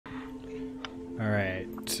All right.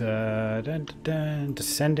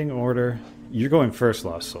 Descending order. You're going first,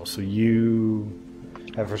 Lost Soul. So you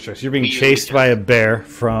have first choice. You're being chased by a bear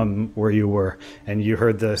from where you were, and you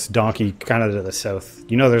heard this donkey kind of to the south.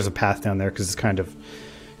 You know there's a path down there because it's kind of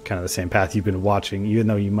the same path you've been watching, even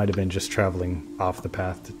though you might have been just traveling off the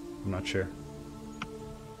path. I'm not sure.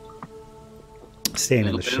 Staying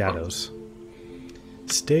in the shadows.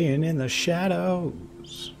 Staying in the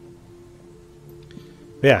shadows.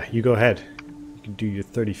 Yeah, you go ahead. You can do your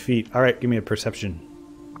 30 feet. All right, give me a perception.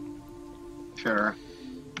 Sure.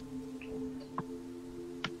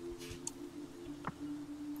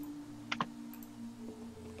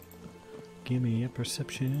 Give me a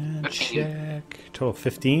perception check. Total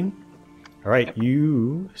 15. All right,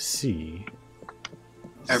 you see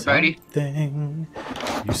everybody something.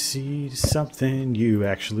 You see something. You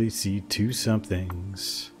actually see two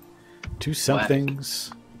somethings. Two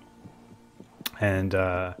somethings. What? And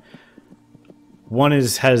one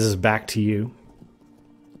has his back to you.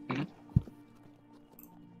 Mm-hmm.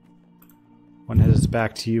 One has his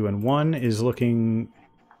back to you, and one is looking.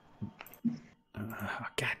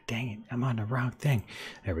 God dang it, I'm on the wrong thing.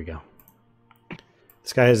 There we go.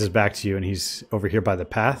 This guy has his back to you, and he's over here by the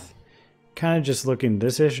path. Kind of just looking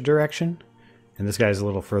this-ish direction. And this guy's a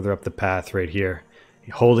little further up the path right here.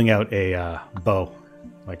 Holding out a bow.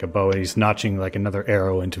 Like a bow, and he's notching like another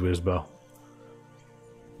arrow into his bow.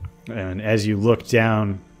 And as you look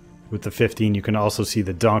down with the 15, you can also see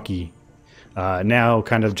the donkey. Now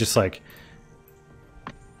kind of just like...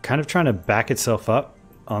 kind of trying to back itself up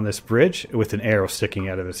on this bridge with an arrow sticking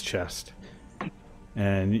out of his chest.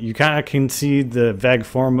 And you kind of can see the vague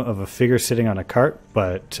form of a figure sitting on a cart,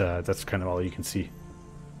 but that's kind of all you can see.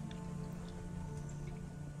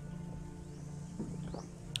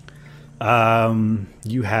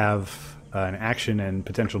 You have an action and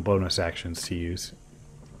potential bonus actions to use.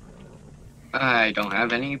 I don't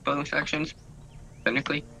have any bonus actions,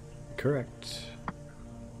 technically. Correct.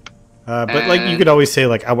 But like you could always say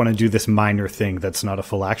like I want to do this minor thing that's not a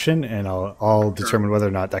full action, and I'll determine whether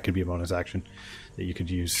or not that could be a bonus action that you could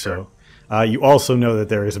use. Sure. So you also know that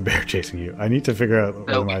there is a bear chasing you. I need to figure out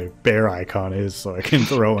where my bear icon is so I can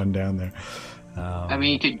throw one down there. I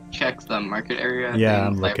mean, you could check the market area. Yeah,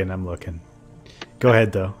 I'm looking. Go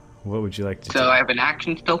ahead though. What would you like to do? So I have an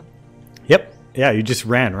action still? Yep. Yeah, you just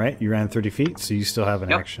ran, right? You ran 30 feet, so you still have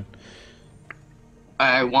an action.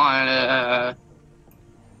 I want to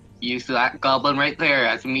use that goblin right there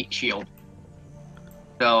as a meat shield.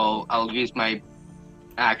 So I'll use my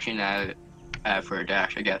action for a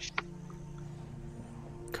dash, I guess.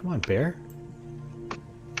 Come on, bear.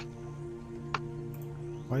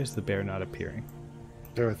 Why is the bear not appearing?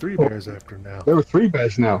 There are 3 bears after now. There were 3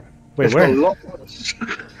 bears now. Wait, where?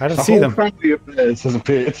 I don't see them. A whole family of bears has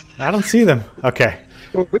appeared. I don't see them. Okay.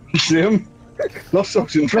 Well, we can see them. Lost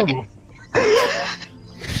Sock's in trouble.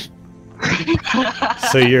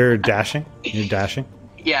 So you're dashing? You're dashing?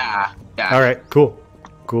 Yeah. All right, cool.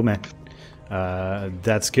 Cool, man.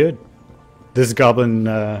 That's good. This goblin,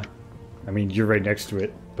 I mean, you're right next to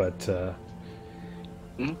it, but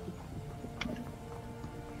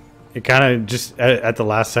it kind of just, at the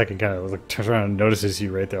last second, kind of like turns around and notices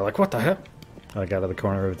you right there. Like, what the hell? Like out of the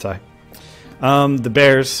corner of its eye. The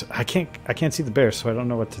bears, I can't see the bears, so I don't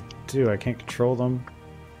know what to do. I can't control them.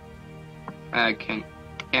 I can't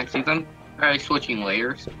see them. Are they switching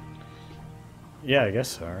layers? Yeah, I guess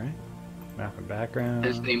so, right? Map and background.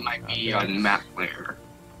 Because they might be on map layer.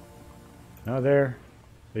 No,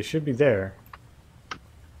 they should be there.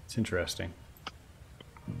 It's interesting.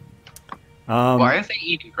 Why are they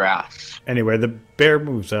eating grass? Anyway, the bear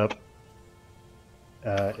moves up.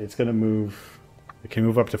 It's going to move. It can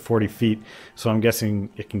move up to 40 feet, so I'm guessing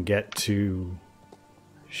it can get to...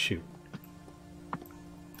 Shoot,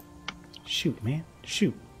 man.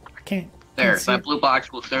 Shoot. I can't. There, that blue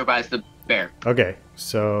box will serve as the bear. Okay,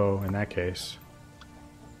 so in that case,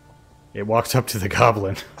 it walks up to the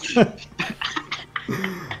goblin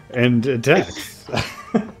and attacks.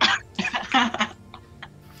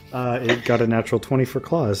 It got a natural 20 for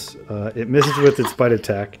claws. It misses with its bite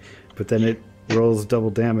attack, but then it rolls double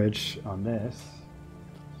damage on this,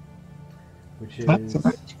 which is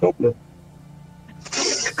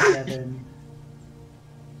 7,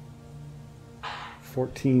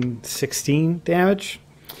 14, 16 damage.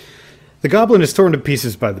 The goblin is torn to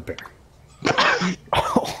pieces by the bear.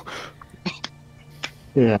 Oh.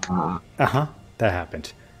 Yeah. Uh-huh. That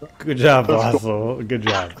happened. Good job, Lassel. Good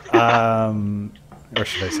job. Or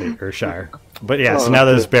should I say Urshire? But yeah, so now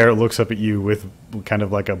this bear looks up at you with kind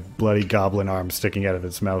of like a bloody goblin arm sticking out of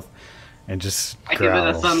its mouth and just growls. I give it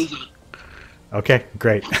a thumbs up. Okay,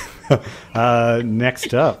 great.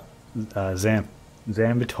 Next up,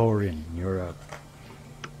 Zambatorian, you're up.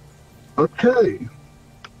 Okay.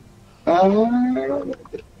 I want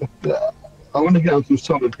to get on some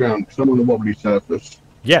solid ground because I'm on a wobbly surface.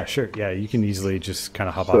 Yeah, sure. Yeah, you can easily just kind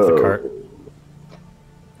of hop off the cart.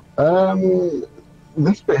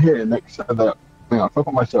 This bit here next to that, I'll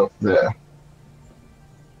put myself there.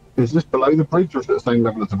 Is this below the bridge or is it the same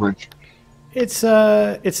level as the bridge? It's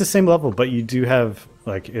the same level, but you do have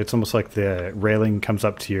like it's almost like the railing comes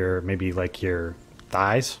up to your maybe like your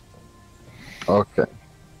thighs. Okay.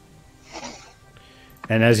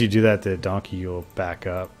 And as you do that, the donkey will back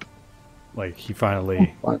up. Like he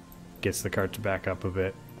finally gets the cart to back up a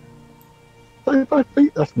bit. 35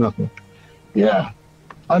 feet, that's nothing. Yeah.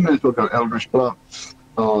 I may as well go Eldritch Blast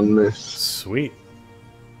on this Sweet.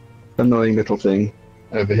 annoying little thing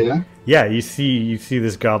over here. Yeah, you see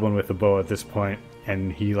this goblin with a bow at this point,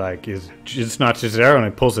 and he like is just notches his arrow and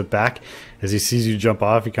he pulls it back. As he sees you jump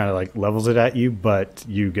off, he kind of like levels it at you, but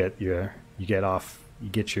you get your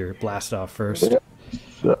blast off first. Yeah.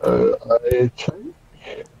 So I change.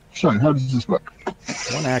 So how does this work?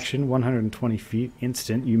 One action, 120 feet,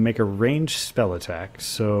 instant. You make a ranged spell attack.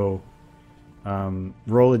 So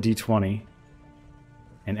roll a d20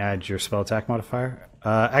 and add your spell attack modifier.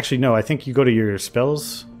 Actually, no. I think you go to your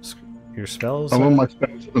spells. Your spells. I'm on my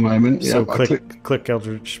spells at the moment. So yeah, click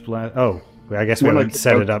Eldritch Blast. Oh, I guess we haven't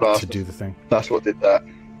set it up to do the thing. That's what did that.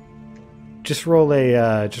 Just roll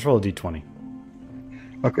a d20.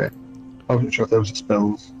 Okay. I wasn't sure if there was a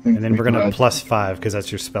spells. And then we're gonna +5 because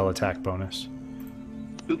that's your spell attack bonus.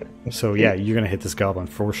 So yeah, you're gonna hit this goblin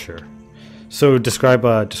for sure. So describe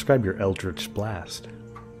your Eldritch Blast.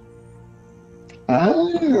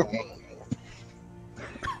 I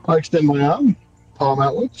extend my arm, palm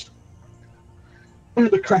outwards,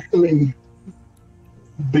 and a crackling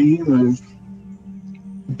beam of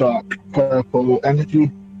dark purple energy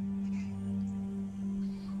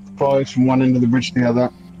flies from one end of the bridge to the other.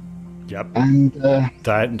 Yep. And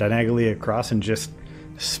diagonally across and just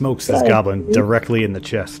smokes this goblin directly in the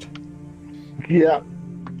chest. Yeah.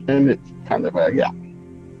 And it's kind of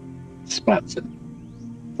spats it.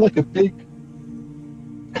 Like a big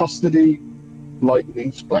custody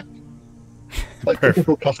lightning splat. Like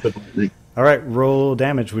typical custard lightning. Alright, roll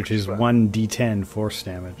damage, which is 1d10 force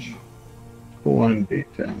damage.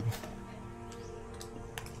 1d10.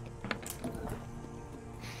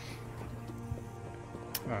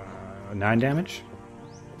 Uh, 9 damage?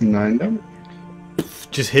 9 damage.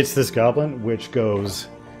 Just hits this goblin, which goes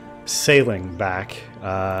sailing back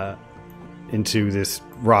into this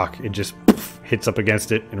rock. It just hits up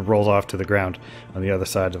against it and rolls off to the ground on the other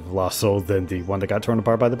side of Lost Soul than the one that got torn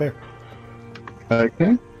apart by the bear.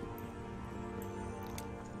 Okay.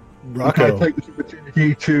 Rocco. I take this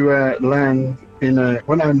opportunity to land in a...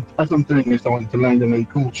 As I'm doing this, I want to land in a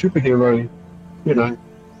cool superhero,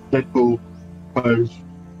 Deadpool pose.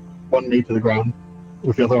 One knee to the ground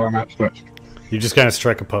with the other arm outstretched. You just kind of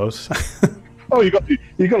strike a pose. Oh, you got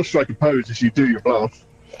to strike a pose as you do your blast.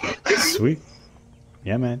 Sweet.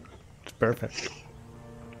 Yeah, man. It's perfect.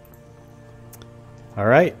 All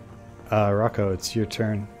right. Rocco, it's your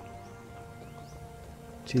turn.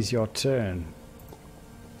 It is your turn.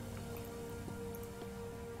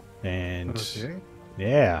 And Okay.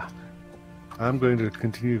 yeah. I'm going to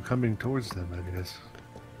continue coming towards them, I guess.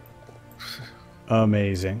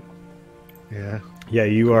 Amazing. Yeah. Yeah,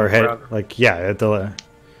 you are at the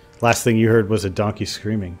last thing you heard was a donkey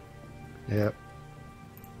screaming. Yep.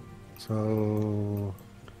 So,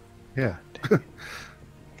 yeah.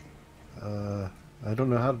 I don't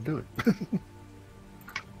know how to do it.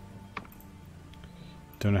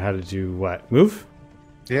 Don't know how to do what? Move?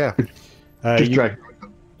 Yeah. Just drag.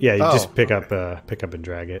 Yeah, you just pick up and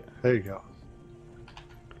drag it. There you go.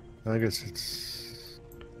 I guess it's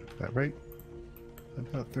that right?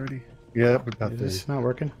 About 30. Yeah, about 30. It's not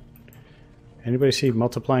working. Anybody see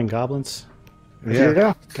multiplying goblins?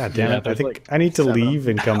 Yeah. God damn it! I think like I need to 7 leave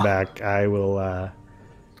and come back. I will. I'll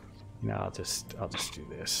just do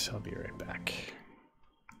this. I'll be right back.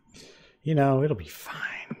 It'll be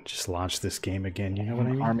fine. Just launch this game again. You know what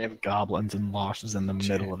I mean? Army of goblins and Lost is in the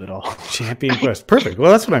middle of it all. Champion quest. Perfect.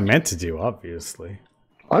 Well, that's what I meant to do. Obviously.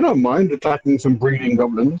 I don't mind attacking some breeding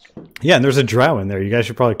goblins. Yeah, and there's a drow in there. You guys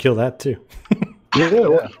should probably kill that too.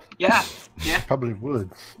 Yeah. Probably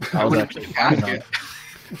would. I was actually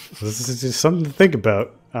This is just something to think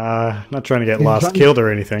about. Not trying to get lost, killed,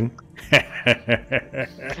 or anything.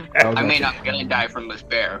 I mean, I'm gonna die from this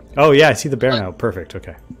bear. Oh yeah, I see the bear now. Perfect.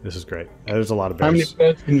 Okay, this is great. There's a lot of How many bears.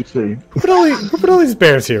 bears can you see? Who put all these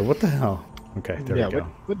bears here? What the hell? Okay, there we go.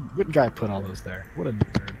 What guy put all those there? What a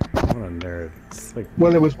nerd. What a nerd. It's like,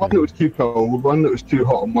 Well, there was one that was too cold, one that was too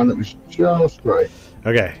hot, and one that was just right.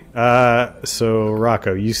 okay, so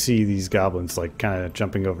Rocco, you see these goblins like kind of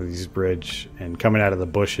jumping over these bridge and coming out of the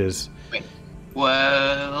bushes.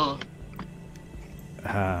 Well,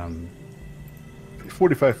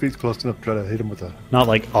 45 feet's close enough to try to hit him with a Not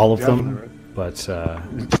like all of javelin, them, right? but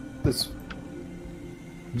This.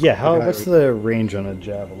 yeah. Okay, What's the range on a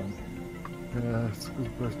javelin? That's a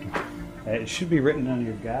good question. It should be written on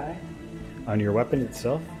your guy, on your weapon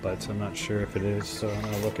itself, but I'm not sure if it is, so I'm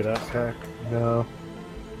gonna look it up. Attack? No.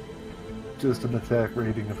 Just an attack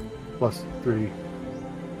rating of +3.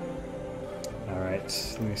 All right,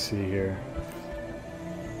 let me see here.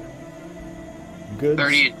 Good.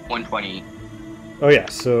 30 to 120. Oh yeah.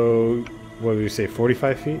 So what did we say?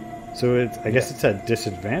 45 feet. So it's. I guess it's at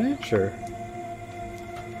disadvantage, or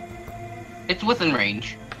It's within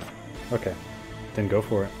range. okay. Then go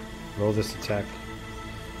for it. Roll this attack.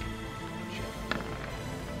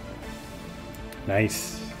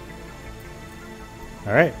 Nice.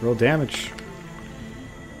 All right, roll damage.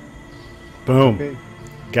 Boom. Okay.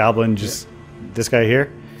 Goblin just this guy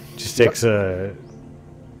here just takes a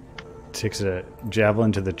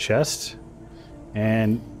javelin to the chest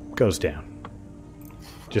and goes down.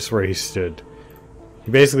 Just where he stood.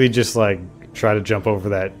 He basically just like tried to jump over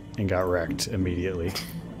that and got wrecked immediately.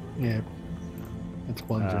 Yeah. It's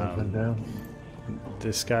one javelin down.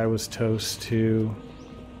 This guy was toast too.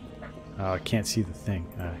 Oh, I can't see the thing.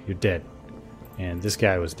 You're dead. And this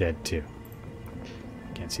guy was dead too.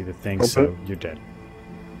 Can't see the thing, Okay. so you're dead.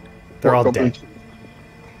 They're all What dead.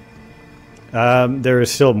 goblins? There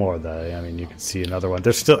is still more though. I mean, you can see another one.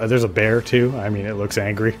 There's a bear too. I mean, it looks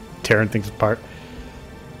angry, tearing things apart.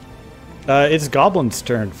 It's Goblin's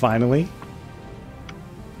turn finally.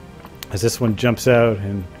 As this one jumps out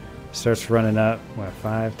and starts running up,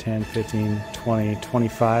 5, 10, 15, 20,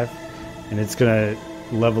 25, and it's gonna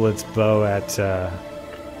level its bow at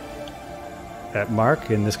Mark,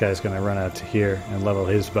 and this guy's gonna run out to here and level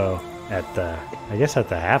his bow at the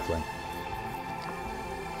halfling.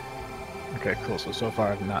 Okay, cool. So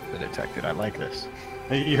far I've not been detected. I like this.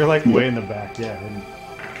 You're like way in the back, yeah.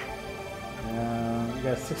 You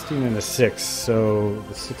got 16 and a 6, so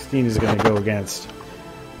the 16 is going to go against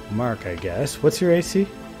Mark, I guess. What's your AC?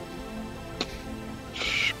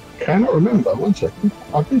 Cannot remember. 1 second.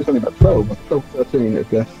 I think it's only about 12, but 12, 13, I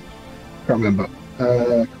guess. Can't remember.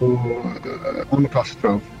 Cool. I'm a class of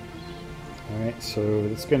 12. Alright, so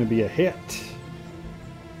it's going to be a hit.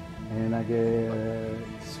 And I get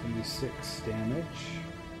 26 damage.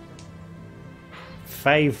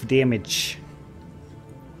 5 damage.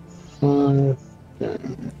 5.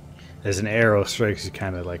 As an arrow strikes you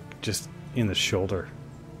kind of like just in the shoulder.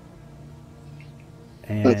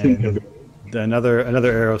 And another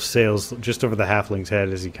arrow sails just over the halfling's head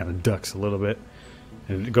as he kind of ducks a little bit.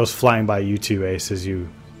 And it goes flying by you two, Ace, as you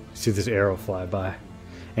see this arrow fly by.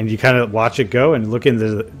 And you kind of watch it go and look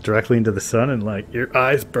directly into the sun, and like your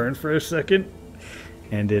eyes burn for a second.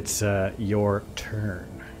 And it's your turn.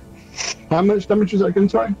 How much damage is that again,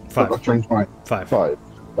 sorry? 5. I've got to change my 5. 5.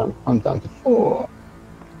 I'm down to 4.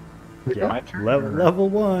 Yeah, My turn, level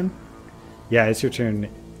 1. Yeah, it's your turn.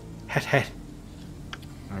 Head.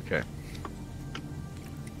 Okay.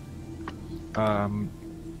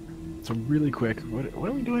 So really quick, what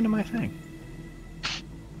are we doing to my thing?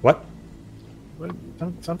 What?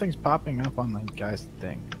 Something's popping up on the guy's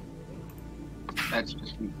thing. That's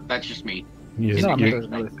just me. You No, you- there's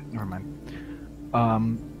another thing. Never mind.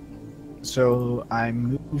 So I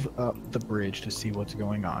move up the bridge to see what's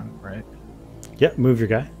going on, right? yeah, move your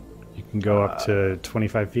guy. You can go up to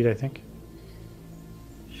 25 feet, I think.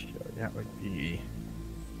 Sure, that would be.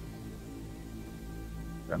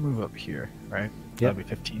 I move up here, right? Yep. That'd be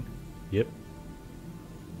 15. Yep.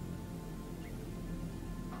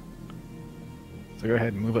 So go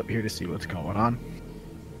ahead and move up here to see what's going on.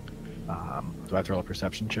 Do I have to roll a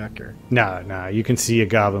perception check or Nah. You can see a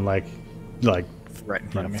goblin like right in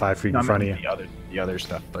front of me? 5 feet No, in I front of mean you. The other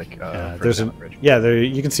stuff, like further There's down an the bridge. there.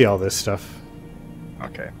 You can see all this stuff.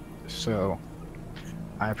 Okay, so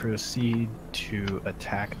I proceed to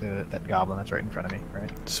attack that goblin that's right in front of me,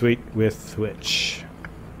 right? Sweet with which.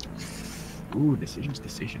 Ooh, decisions.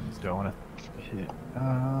 Do I want to hit?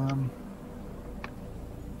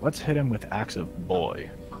 Let's hit him with Axe of Boy.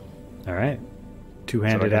 All right.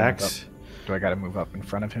 Two-handed So I gotta axe. Do I got to move up in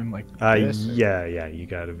front of him like Uh, this? or- yeah. You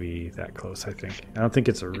got to be that close, I think. I don't think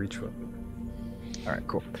it's a reach weapon. All right,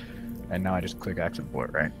 cool. And now I just click Axe of Boy,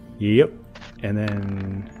 right? Yep. And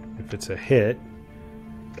then if it's a hit,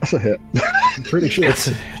 That's a hit. I'm pretty sure.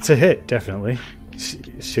 it's a hit, definitely.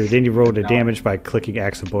 So then you roll the damage by clicking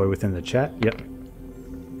Axe of Boy within the chat. Yep.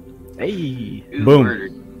 Hey. Who's Boom.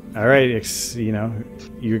 murdered? All right, you know,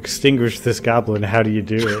 you extinguish this goblin. How do you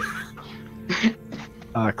do it?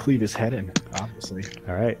 Cleave his head in, obviously.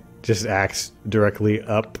 All right, just axe directly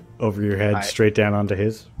up over your head, I- straight down onto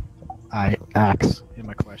his. I axe him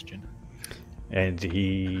a question. And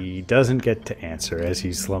he doesn't get to answer as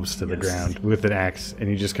he slumps to the Yes. ground with an axe, and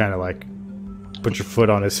you just kind of like put your foot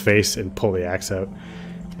on his face and pull the axe out.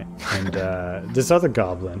 And this other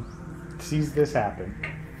goblin sees this happen,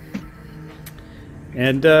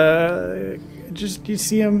 and just you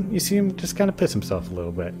see him just kind of piss himself a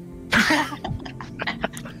little bit.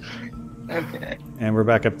 Okay. And we're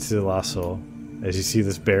back up to the Lost Soul as you see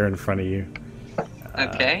this bear in front of you,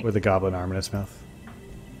 Okay. with a goblin arm in its mouth.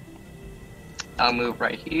 I'll move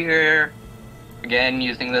right here. Again,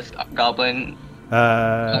 using this goblin.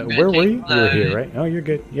 Where gonna were you? take You were here, the- right? Oh, you're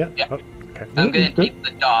good. Yeah. Yeah. Oh, okay. I'm gonna take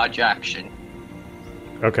the dodge action.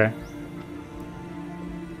 Okay.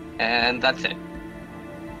 And that's it.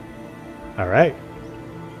 All right.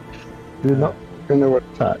 You're not going to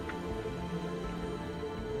attack.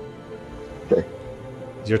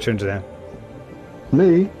 It's your turn, Dan.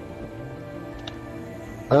 Me?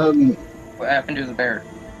 What happened to the bear?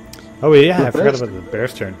 Oh yeah, The I forgot bear's- about the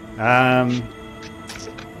bear's turn.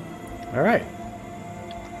 All right.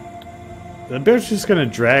 The bear's just gonna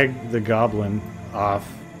drag the goblin off.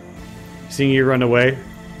 Seeing you run away,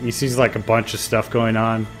 he sees like a bunch of stuff going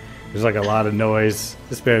on. There's like a lot of noise.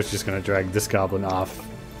 This bear's just gonna drag this goblin off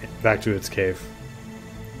back to its cave.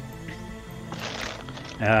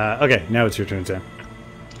 Okay, now it's your turn, Sam.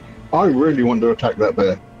 I really want to attack that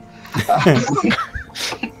bear.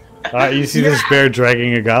 You see this bear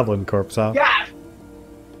dragging a goblin corpse off.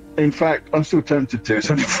 In fact, I'm still tempted to. It's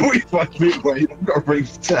only 45 feet away. I've got a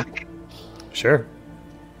ranged attack. Sure.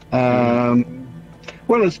 Well,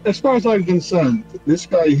 as far as I'm concerned, this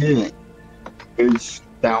guy here is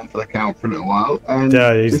down for the count for a little while. And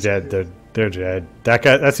He's this- dead. They're dead. That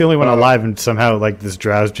guy. That's the only one alive, and somehow like this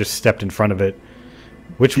drow's just stepped in front of it.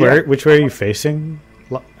 Which way are you facing?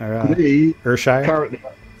 Me, Urshire? currently,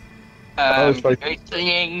 I was like-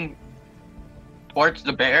 Facing towards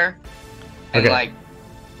the bear. And Okay. like,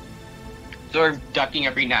 sort of ducking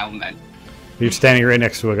every now and then. You're standing right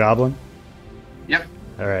next to a goblin? Yep.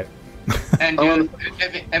 All right. And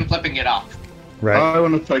and flipping it off. Right. I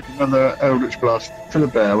want to take another Eldritch Blast to the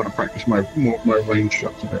bear. I want to practice my range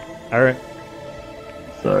shots a bit. All right.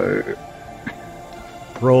 So,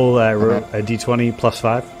 Roll a d20 plus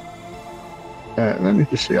 5. let me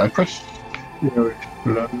just see. I pressed.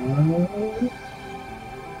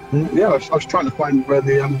 Yeah, I was trying to find where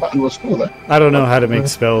the button was for there. I don't know how to make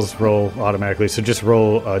spells roll automatically, so just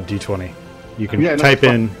roll a d20. You can Yeah, no, type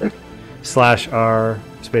that's in fine. /r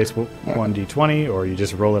space 1d20, or you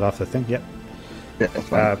just roll it off the thing. Yep. Yeah, that's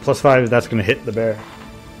fine. Plus 5, that's going to hit the bear.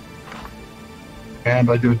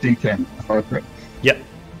 And I do a D10 if I crit. Yep.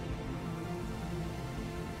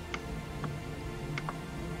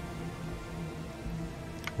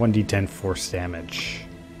 One d10 force damage.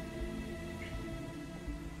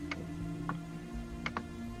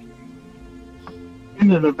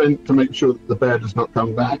 In an event to make sure that the bear does not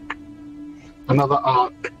come back, another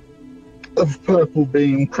arc of purple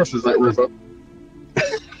beam crosses that river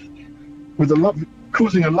with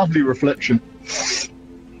causing a lovely reflection,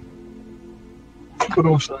 but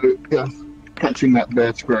also catching that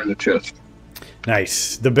bear square in the chest.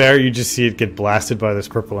 Nice. The bear, you just see it get blasted by this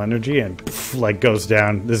purple energy and like goes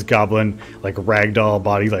down. This goblin, like ragdoll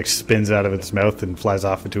body, like spins out of its mouth and flies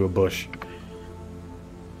off into a bush.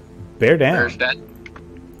 Bear down. Bear's dead.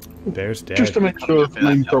 Bear's dead. Just to make sure the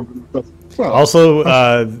main problem. Well, Also,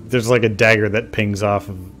 there's like a dagger that pings off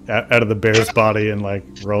out of the bear's body and like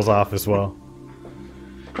rolls off as well.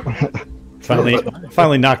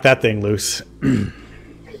 Finally knocked that thing loose.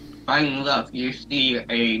 Finding enough, you see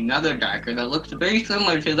another dagger that looks very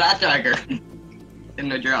similar to that dagger in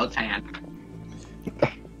the drone's hand.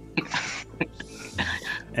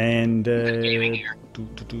 And Gaming here.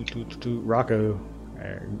 Rocco,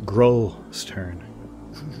 Groll's turn.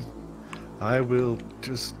 I will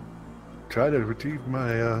just try to retrieve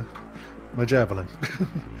my my javelin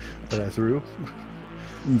that I threw.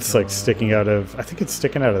 It's like sticking out of. I think it's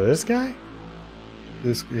sticking out of this guy.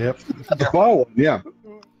 Yep. the far one, yeah.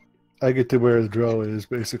 I get to where the drow is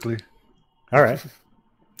basically. All right.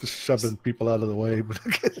 Just shoving people out of the way.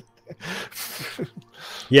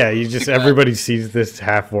 Yeah, you just everybody sees this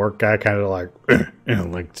half orc guy kind of like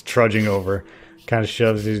like trudging over, kind of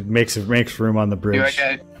shoves, he makes room on the Do I bridge.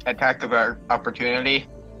 get attack of opportunity?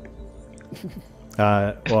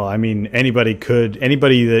 Well, I mean, anybody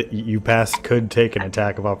that you pass could take an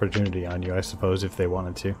attack of opportunity on you, I suppose, if they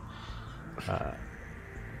wanted to.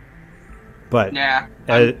 But Yeah,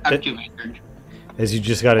 I'm too measured. as you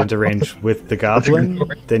just got into range with the goblin,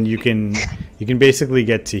 then you can basically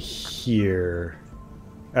get to here,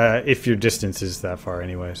 if your distance is that far,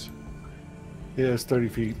 anyways. Yeah, it's 30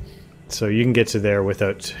 feet. So you can get to there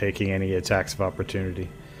without taking any attacks of opportunity,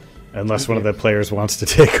 unless one of the players wants to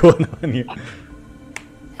take one on you.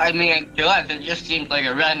 I mean, to us, it just seems like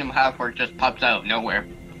a random half-orc just pops out of nowhere.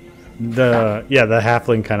 The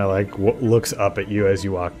halfling kind of like looks up at you as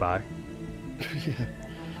you walk by.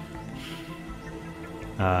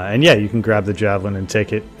 And yeah, you can grab the javelin and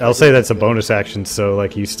take it. I'll say that's a bonus action, so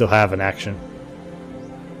like you still have an action.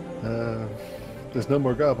 There's no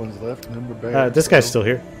more goblins left. No more bears. This guy's still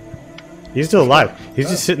here. He's still alive. He's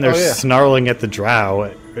just sitting there snarling at the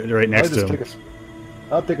drow right next to him.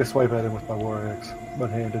 I'll take a swipe at him with my war axe,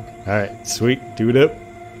 one-handed. All right, sweet. Do it up.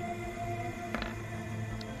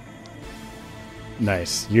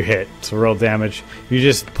 Nice. You hit. So roll damage. You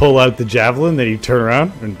just pull out the javelin, then you turn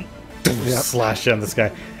around and slash on this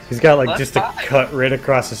guy. He's got like just a cut right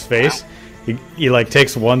across his face. He like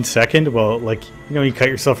takes 1 second. Well, like, you know, you cut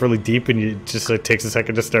yourself really deep and it just like takes a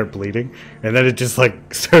second to start bleeding, and then it just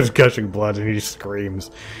like starts gushing blood and he screams.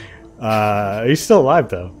 He's still alive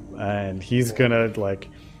though, and he's just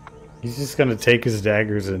gonna take his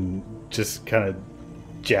daggers and just kind of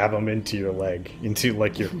jab them into your leg, into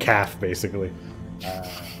like your calf, basically.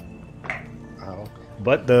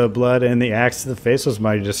 But the blood and the axe to the face was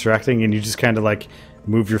mighty distracting, and you just kind of like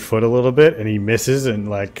move your foot a little bit, and he misses and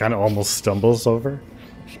like kind of almost stumbles over.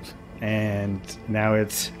 And now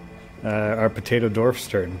it's our potato dwarf's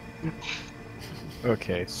turn.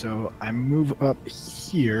 Okay, so I move up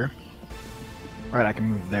here. Right, I can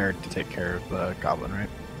move there to take care of the goblin, right?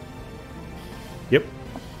 Yep.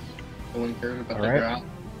 Alright.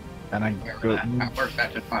 And I go.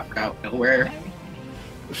 That just popped out nowhere.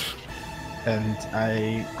 And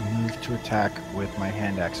I move to attack with my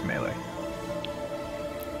hand axe melee.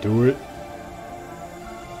 Do it.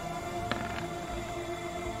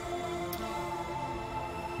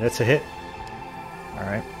 That's a hit.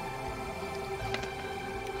 Alright.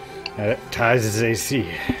 That ties his AC,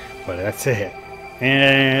 but that's a hit.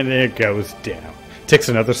 And it goes down. Takes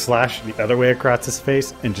another slash the other way across his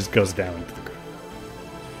face and just goes down into the ground.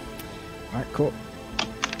 Alright, cool.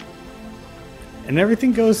 And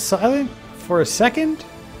everything goes silent for a second.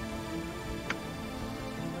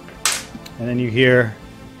 And then you hear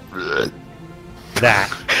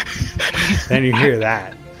that. Then you hear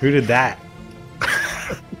that. Who did that?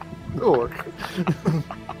 Orc.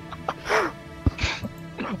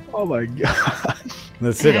 Oh my god.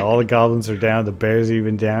 That's it. All the goblins are down. The bears are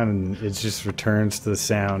even down, and it just returns to the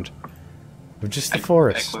sound of just the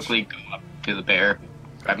forest. I quickly go up to the bear,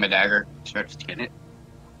 grab my dagger, start to skin it.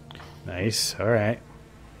 Nice. All right.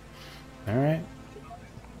 All right.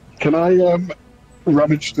 Can I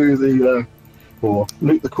rummage through the or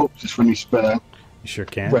loot the corpses from your spare? You sure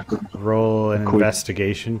can. Weapon. Roll an Cool.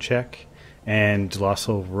 investigation check, and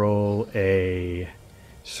also roll a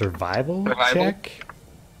survival check.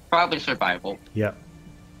 Probably survival. Yep.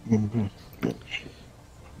 Mm-hmm.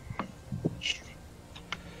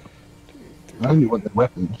 I only want the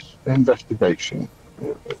weapons. Investigation.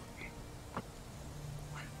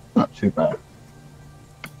 Not too bad.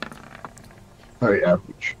 Very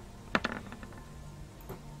average.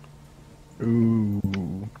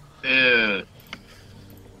 Ooh. Ew.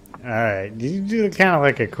 All right. You do kind of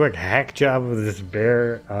like a quick hack job with this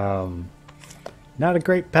bear. Not a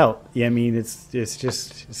great pelt. Yeah, I mean,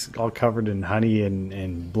 it's all covered in honey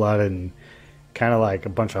and blood and kind of like a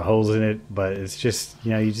bunch of holes in it. But it's just,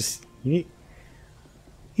 you know, you need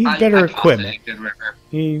better equipment.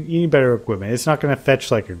 You need better equipment. It's not going to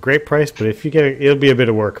fetch like a great price, but if you get it, it'll be a bit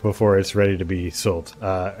of work before it's ready to be sold.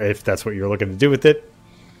 If that's what you're looking to do with it.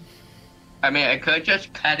 I mean, I could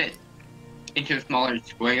just cut it into smaller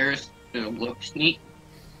squares so it looks neat,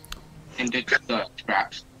 and ditch the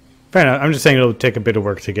scraps. Fair enough. I'm just saying it'll take a bit of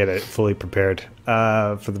work to get it fully prepared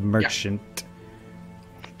for the merchant.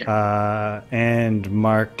 Yeah. And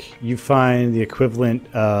Mark, you find the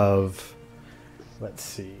equivalent of, let's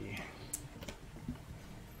see.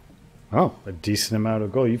 Oh, a decent amount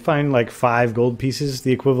of gold. You find like 5 gold pieces,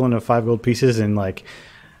 the equivalent of 5 gold pieces in like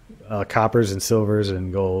coppers and silvers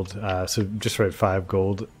and gold. So just write 5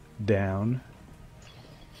 gold down.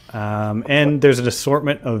 And there's an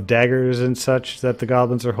assortment of daggers and such that the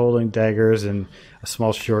goblins are holding. Daggers and a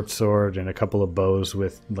small short sword and a couple of bows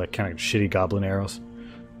with like kind of shitty goblin arrows.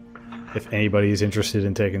 If anybody's interested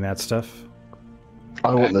in taking that stuff.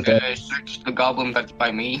 I want the I search the goblin that's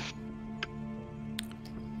by me.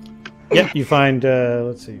 Yeah, you find,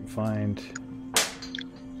 let's see, you find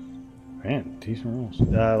Man, decent rolls.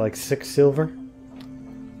 Like 6 silver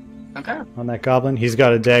Okay. on that goblin. He's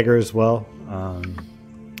got a dagger as well.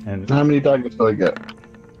 And How many daggers do I get?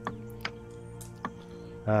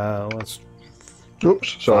 let's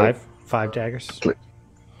Oops, sorry. 5 daggers.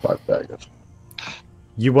 5 daggers.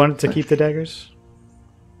 You wanted to keep the daggers?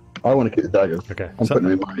 I want to keep the daggers. Okay. I'm So- putting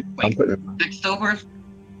them in my. I'm putting them. 6 silvers?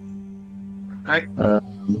 Alright.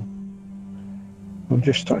 I'm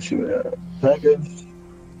just touching the daggers.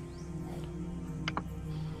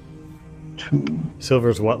 2.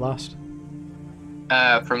 Silver's what lost?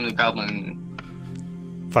 From the goblin.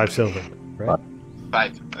 5 silver, right?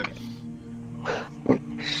 5. Okay.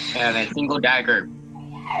 And a single dagger.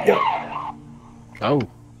 Oh,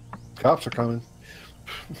 Cops are coming.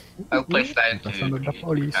 I'll place that that's under the into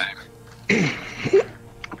police. time. They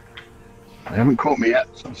haven't caught me yet,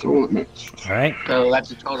 so that's all it means. All right. So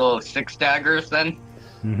that's a total of 6 daggers then?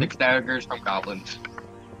 Mhm. 6 daggers from goblins.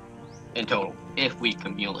 In total. If we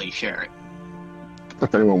can mutually share it.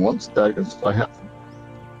 If anyone wants daggers, I have them.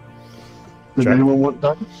 Does Sure. anyone want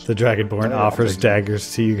daggers? The Dragonborn Yeah, offers thank you.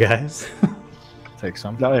 daggers to you guys. Take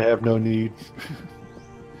some. I have no need.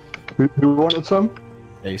 Who wanted some?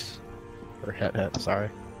 Ace. Or het, sorry.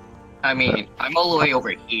 I mean, I'm all the way over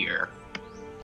here.